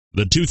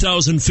The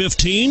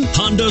 2015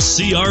 Honda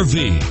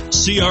CR-V.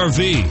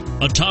 CR-V,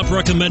 a top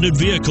recommended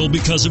vehicle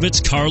because of its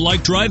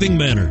car-like driving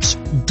manners,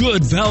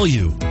 good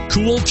value,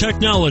 cool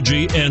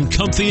technology, and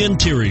comfy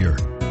interior.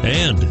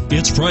 And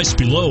it's priced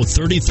below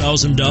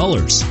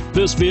 $30,000.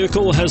 This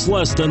vehicle has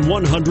less than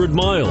 100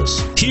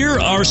 miles. Here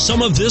are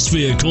some of this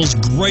vehicle's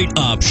great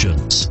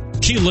options: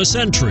 keyless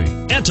entry,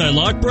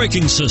 anti-lock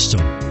braking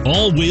system,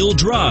 all-wheel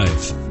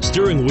drive,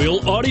 steering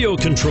wheel audio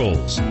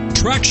controls,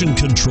 traction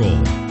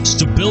control,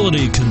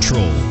 stability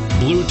control,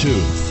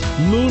 Bluetooth,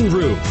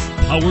 moonroof,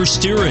 power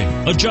steering,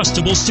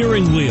 adjustable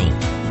steering wheel.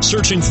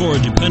 Searching for a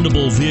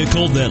dependable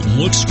vehicle that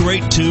looks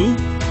great too?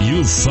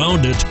 You've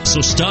found it,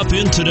 so stop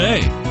in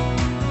today.